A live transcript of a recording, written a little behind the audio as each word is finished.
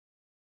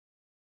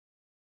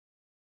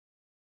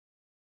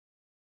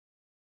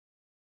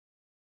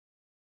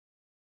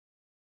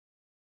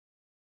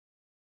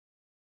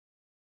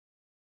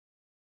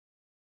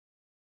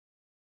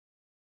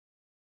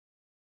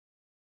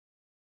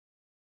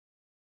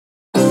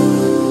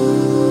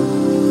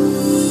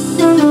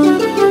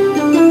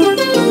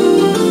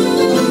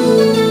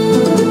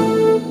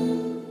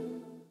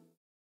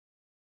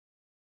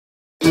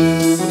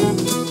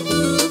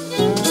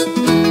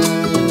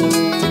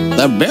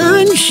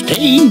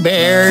Berenstain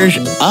Bears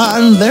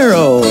on their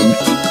own.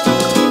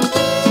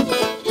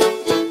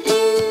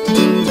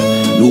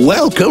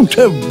 Welcome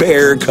to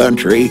Bear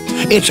Country.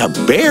 It's a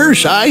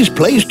bear-sized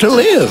place to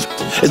live.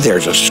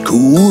 There's a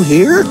school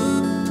here,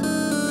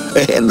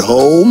 and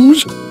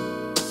homes,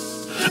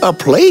 a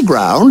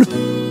playground,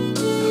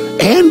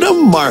 and a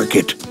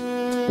market.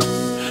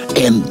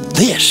 And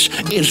this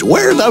is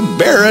where the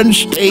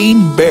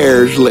Berenstain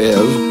Bears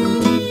live.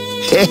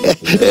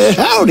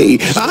 Howdy,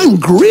 I'm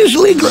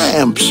Grizzly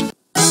Gramps.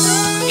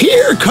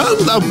 Here come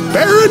the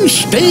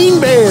Berenstain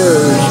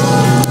Bears.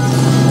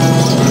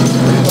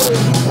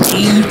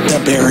 Meet the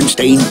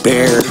Berenstain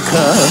Bear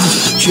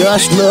Cubs.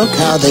 Just look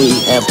how they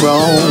have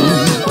grown.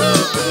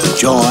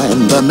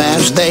 Join them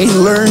as they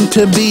learn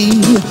to be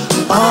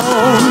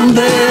on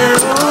their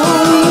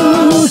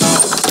own.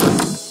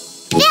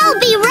 There'll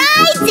be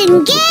rides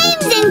and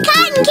games and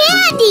cotton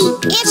candy.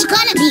 It's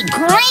gonna be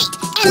great,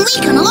 and we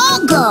can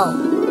all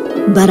go.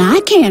 But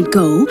I can't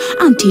go.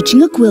 I'm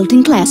teaching a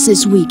quilting class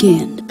this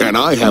weekend. And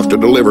I have to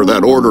deliver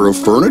that order of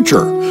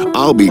furniture.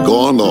 I'll be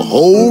gone the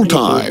whole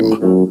time. Well,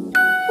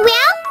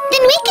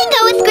 then we can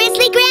go with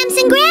Grizzly Gramps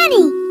and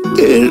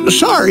Granny.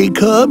 Sorry,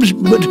 Cubs,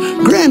 but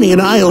Granny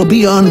and I'll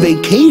be on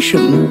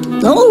vacation.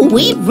 Oh,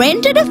 we've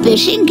rented a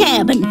fishing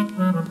cabin.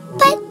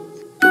 But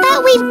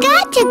we've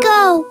got to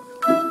go.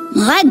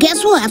 I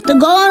guess we'll have to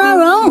go on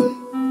our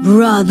own.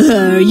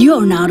 Brother,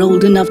 you're not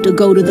old enough to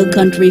go to the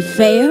country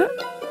fair.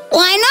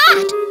 Why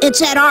not?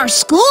 It's at our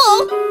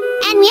school.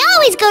 And we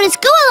always go to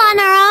school on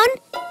our own.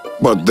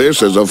 But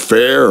this is a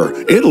fair.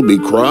 It'll be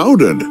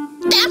crowded.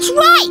 That's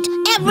right.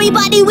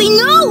 Everybody we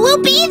know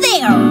will be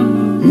there.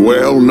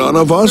 Well, none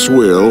of us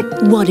will.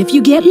 What if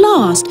you get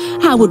lost?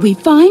 How would we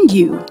find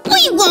you?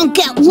 We won't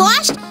get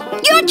lost.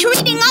 You're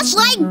treating us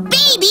like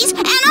babies,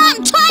 and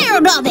I'm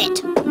tired of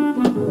it.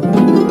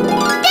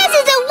 This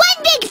is a one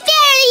big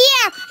fair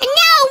year, and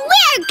now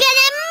we're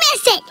gonna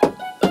miss it.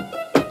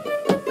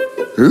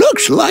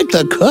 Looks like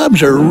the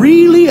Cubs are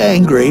really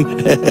angry.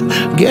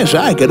 Guess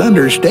I can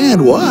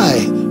understand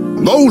why.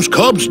 Those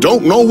cubs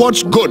don't know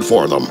what's good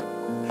for them.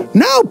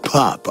 Now,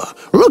 Papa,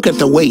 look at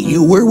the way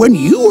you were when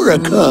you were a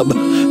cub.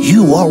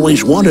 You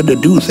always wanted to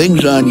do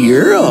things on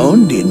your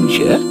own, didn't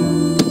you?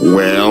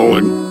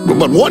 Well,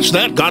 but what's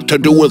that got to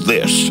do with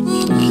this?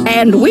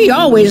 And we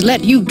always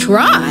let you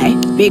try,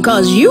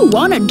 because you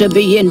wanted to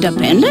be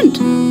independent.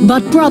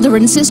 But brother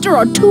and sister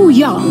are too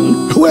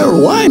young.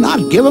 Well, why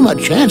not give them a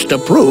chance to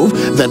prove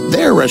that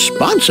they're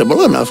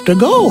responsible enough to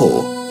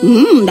go?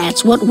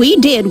 That's what we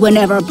did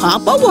whenever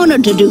Papa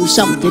wanted to do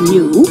something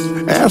new.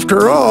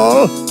 After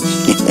all,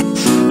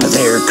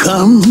 there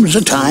comes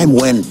a time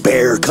when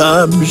bear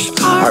cubs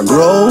are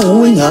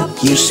growing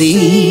up, you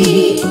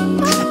see.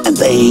 And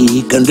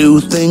they can do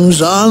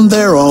things on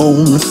their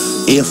own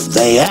if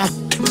they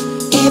act.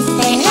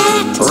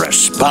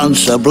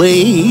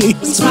 Responsibly.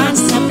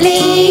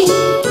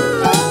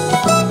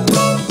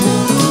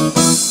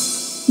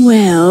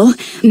 Well,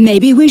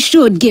 maybe we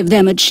should give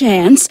them a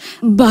chance,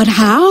 but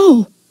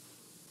how?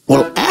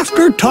 Well,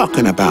 after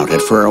talking about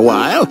it for a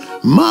while,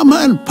 Mama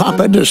and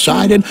Papa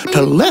decided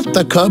to let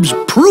the Cubs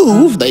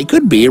prove they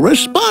could be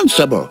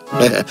responsible.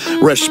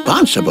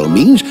 Responsible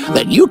means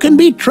that you can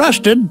be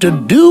trusted to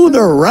do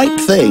the right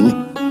thing.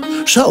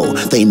 So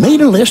they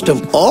made a list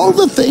of all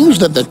the things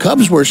that the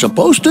Cubs were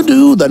supposed to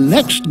do the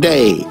next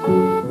day.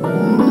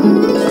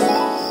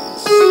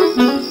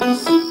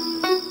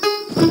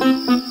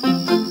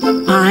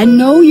 I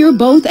know you're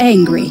both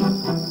angry.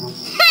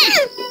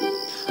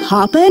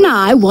 Papa and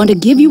I want to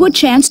give you a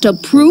chance to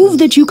prove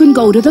that you can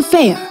go to the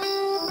fair.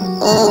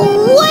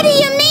 What do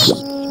you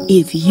mean?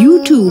 If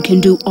you two can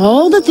do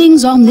all the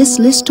things on this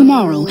list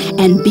tomorrow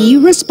and be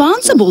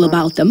responsible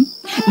about them,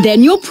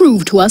 then you'll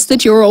prove to us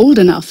that you're old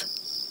enough.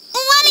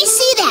 Let me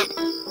see that.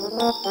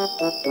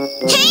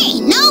 Hey,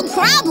 no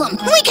problem.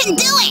 We can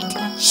do it.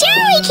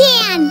 Sure we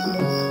can.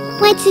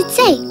 What's it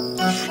say?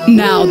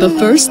 Now, the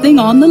first thing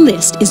on the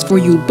list is for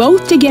you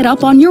both to get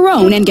up on your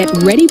own and get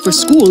ready for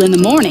school in the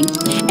morning.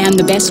 And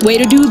the best way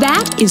to do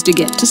that is to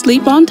get to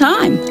sleep on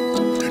time.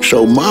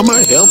 So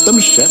Mama helped them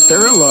set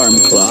their alarm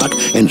clock,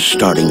 and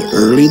starting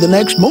early the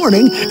next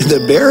morning, the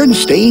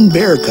Berenstain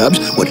Bear Cubs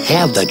would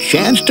have the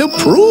chance to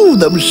prove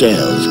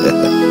themselves.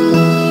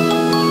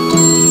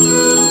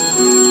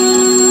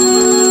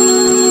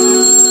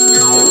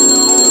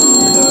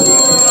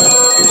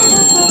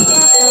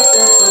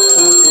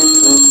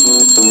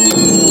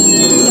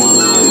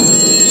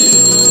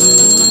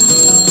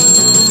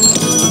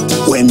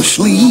 When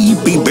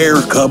sleepy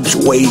bear cubs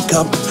wake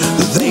up,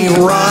 they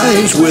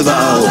rise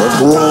without a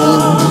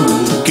groan.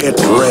 Get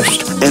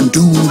dressed and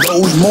do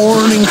those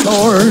morning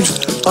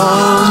chores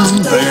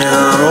on their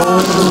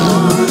own.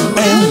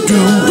 And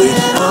do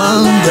it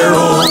on their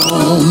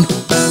own.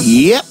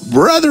 Yep,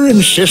 brother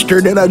and sister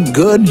did a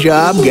good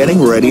job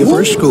getting ready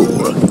for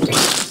school.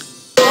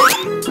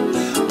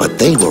 But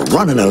they were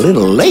running a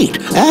little late,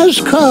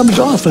 as cubs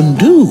often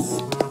do.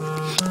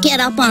 get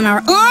up on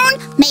our own,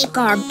 make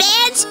our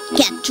beds,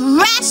 get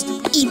dressed,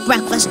 eat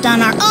breakfast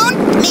on our own,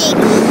 make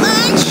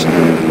lunch.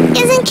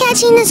 Isn't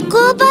catching the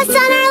school bus on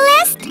our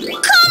list?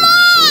 Come on!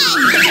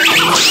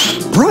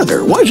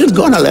 Brother wasn't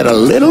gonna let a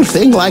little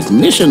thing like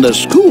missing the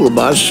school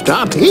bus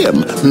stop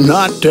him.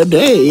 Not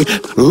today.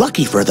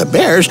 Lucky for the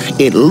bears,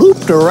 it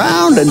looped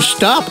around and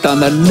stopped on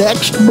the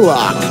next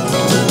block.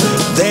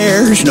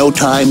 There's no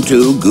time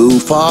to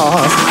goof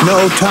off,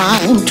 no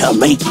time to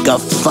make a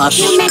fuss.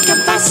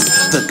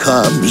 The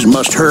cubs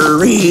must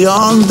hurry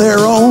on their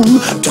own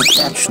to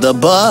catch the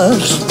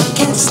bus.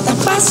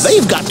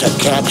 They've got to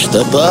catch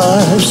the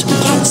bus.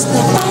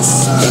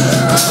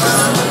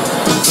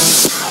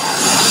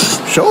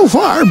 So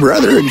far,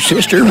 brother and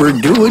sister were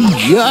doing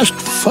just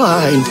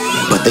fine,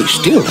 but they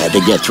still had to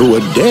get through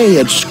a day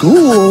at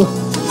school.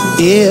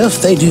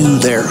 If they do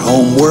their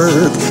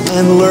homework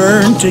and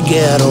learn to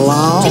get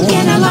along,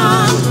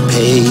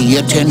 pay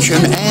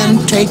attention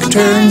and take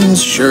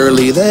turns,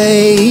 surely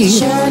they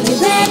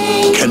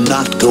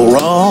cannot go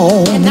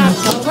wrong.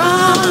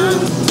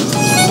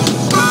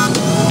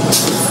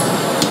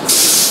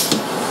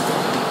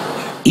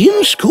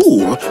 In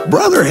school,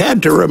 brother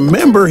had to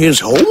remember his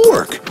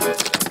homework.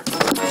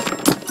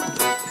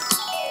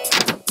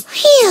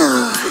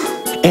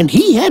 And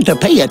he had to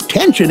pay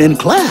attention in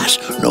class,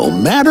 no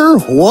matter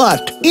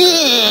what.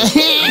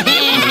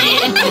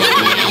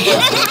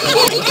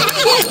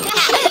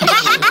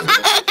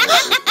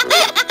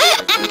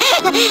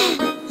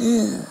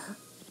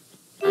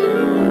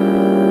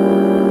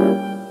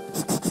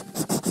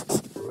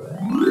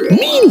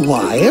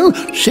 Meanwhile,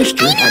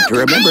 sister had to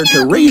remember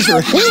to raise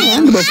her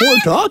hand before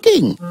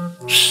talking,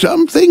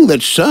 something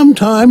that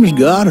sometimes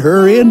got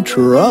her in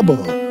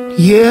trouble.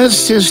 Yes,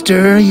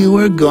 sister, you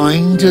were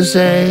going to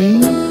say?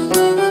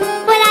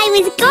 What I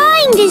was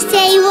going to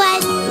say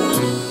was...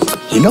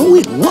 You know,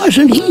 it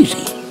wasn't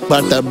easy,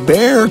 but the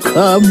bear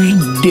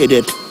cubs did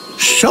it.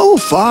 So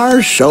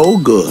far, so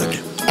good.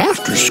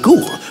 After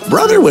school,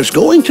 brother was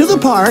going to the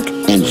park,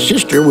 and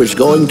sister was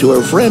going to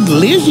her friend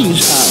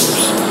Lizzie's house.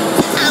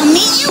 I'll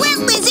meet you at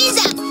Lizzie's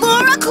at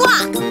 4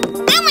 o'clock.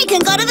 Then we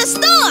can go to the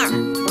store.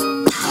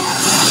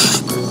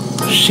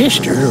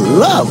 Sister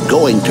loved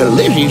going to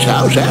Lizzie's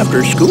house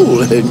after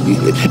school,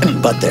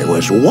 but there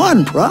was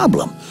one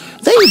problem.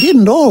 They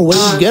didn't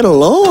always get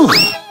along.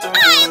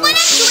 I want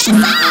to dress up!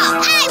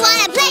 I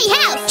want to play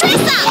house!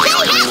 Dress up!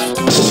 Play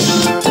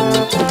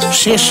house!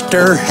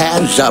 Sister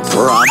has a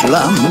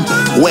problem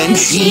when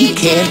she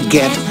can't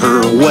get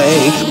her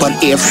way,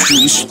 but if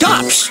she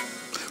stops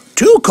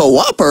to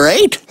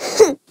cooperate...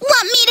 Want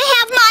me to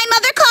have my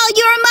mother call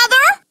your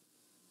mother?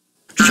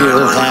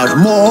 She'll have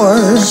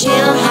more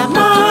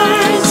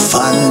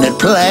fun at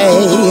play.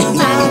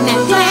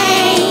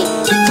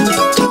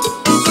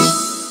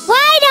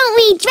 Why don't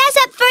we dress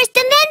up first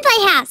and then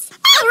play house?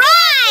 All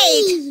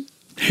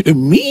right!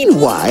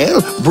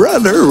 Meanwhile,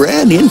 brother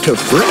ran into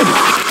Freddy,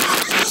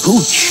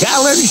 who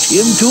challenged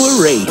him to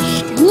a race.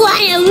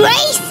 Want a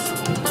race?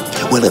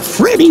 Well, if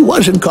Freddy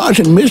wasn't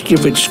causing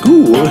mischief at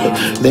school,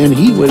 then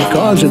he was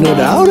causing it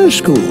out of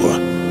school.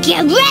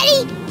 Get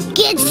ready,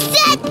 get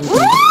set,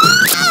 whoa!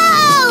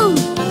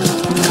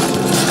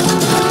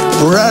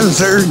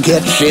 Brother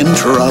gets in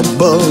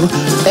trouble,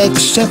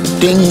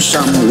 accepting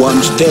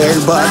someone's dare,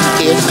 but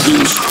if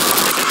he's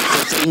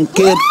think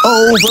it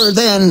over,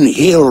 then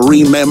he'll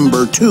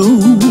remember to.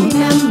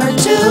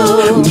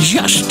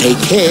 Just take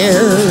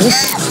care.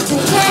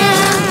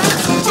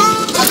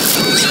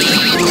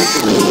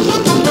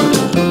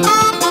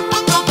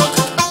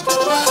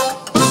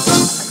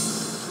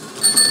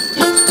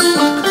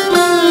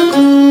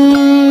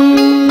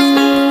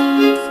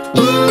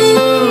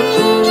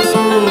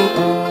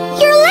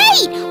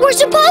 We're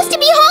supposed to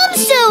be home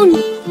soon!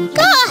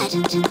 God,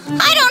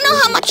 I don't know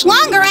how much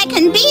longer I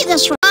can be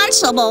this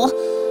responsible.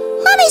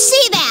 Let me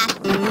see that.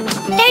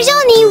 There's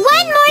only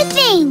one more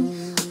thing.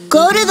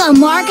 Go to the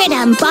market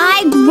and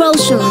buy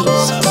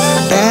groceries.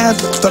 At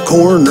the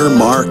corner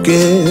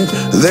market,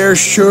 they're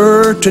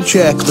sure to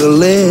check the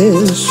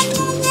list.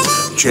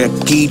 Check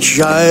each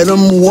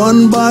item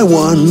one by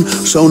one,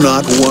 so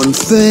not one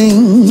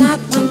thing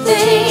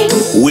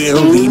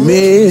will be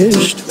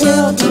missed.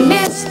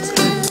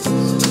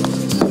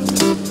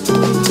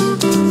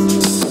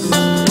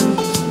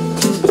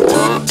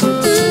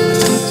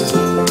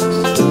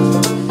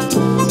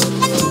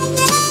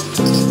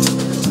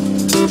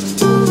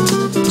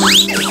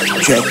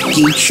 Check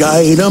each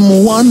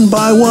item one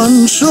by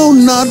one, so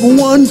not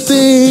one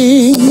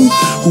thing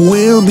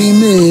will be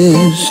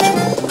missed.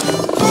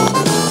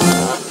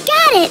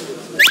 Got it!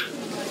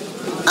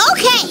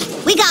 Okay,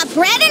 we got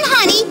bread and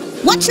honey.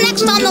 What's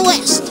next on the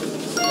list?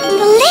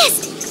 The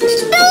list!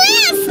 The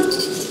list!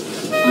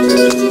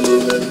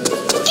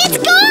 It's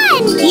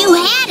gone! You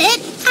had it!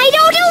 I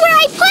don't know where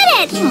I put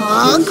it!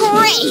 Oh,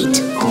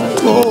 great!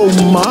 Oh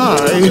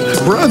my,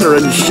 brother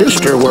and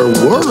sister were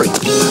worried.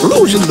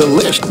 Losing the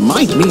list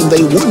might mean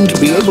they wouldn't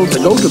be able to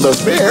go to the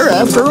fair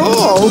after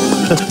all.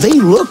 They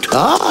looked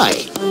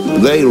high,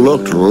 they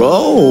looked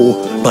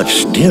low, but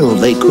still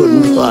they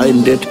couldn't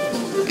find it.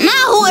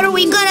 Now who what are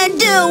we gonna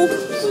do?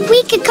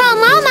 We could call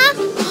Mama.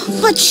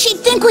 But she'd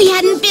think we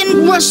hadn't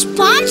been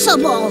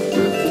responsible.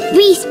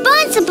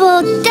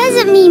 Responsible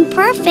doesn't mean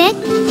perfect.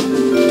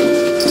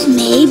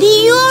 Maybe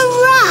you're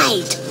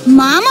right.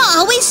 Mama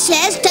always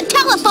says to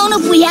telephone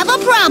if we have a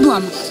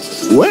problem.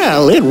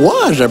 Well, it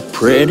was a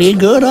pretty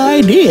good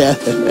idea.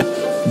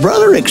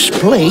 Brother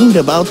explained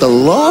about the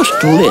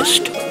lost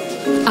list.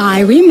 I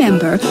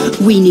remember.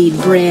 We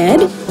need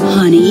bread,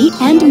 honey,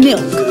 and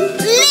milk.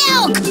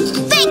 Milk!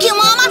 Thank you,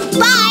 Mama.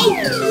 Bye.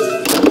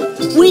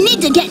 We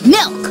need to get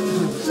milk.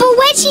 But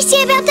what'd she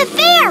say about the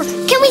fair?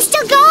 Can we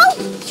still go?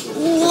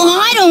 Well,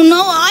 I don't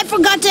know. I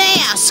forgot to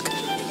ask.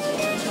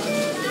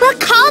 We'll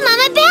call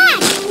Mama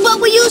back. But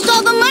we used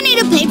all the money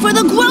to pay for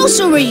the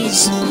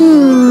groceries.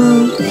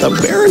 The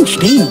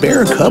Berenstain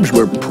bear cubs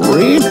were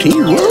pretty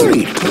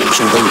worried,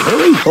 so they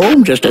hurried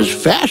home just as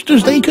fast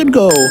as they could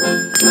go.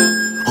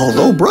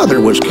 Although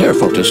Brother was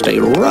careful to stay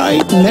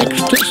right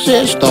next to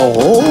Sis the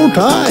whole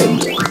time.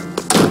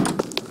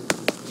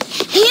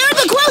 Here are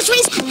the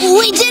groceries.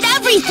 We did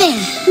everything.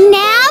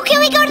 Now can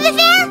we go to the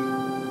fair?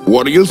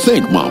 What do you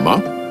think,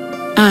 Mama?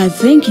 I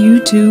think you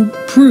two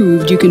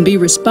proved you can be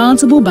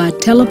responsible by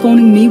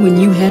telephoning me when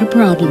you had a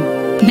problem.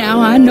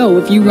 Now I know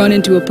if you run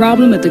into a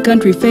problem at the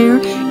country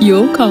fair,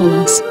 you'll call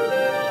us.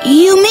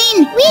 You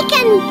mean We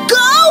can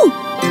go?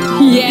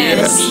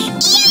 Yes.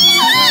 Yeah!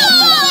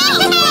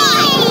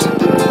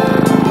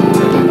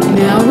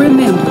 Now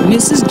remember,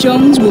 Mrs.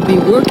 Jones will be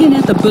working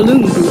at the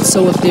balloon booth,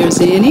 so if there's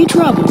any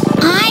trouble...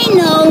 I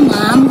know,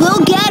 Mom.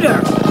 We'll get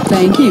her.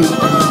 Thank you.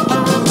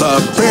 The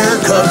bear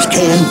cubs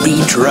can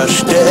be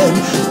trusted,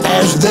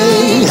 as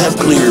they have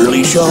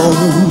clearly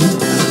shown.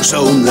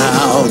 So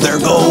now they're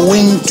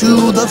going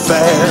to the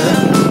fair.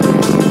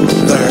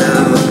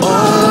 They're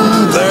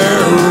on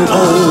their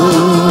own.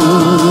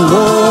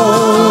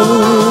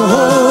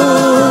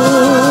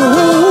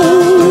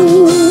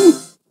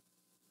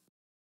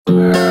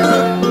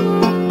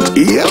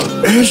 Yep,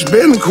 it's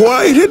been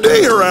quite a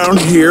day around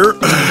here.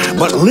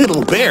 But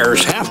little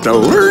bears have to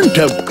learn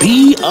to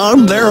be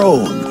on their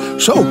own.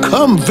 So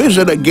come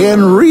visit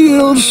again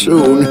real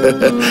soon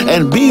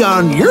and be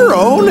on your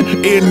own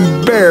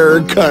in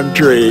bear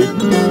country.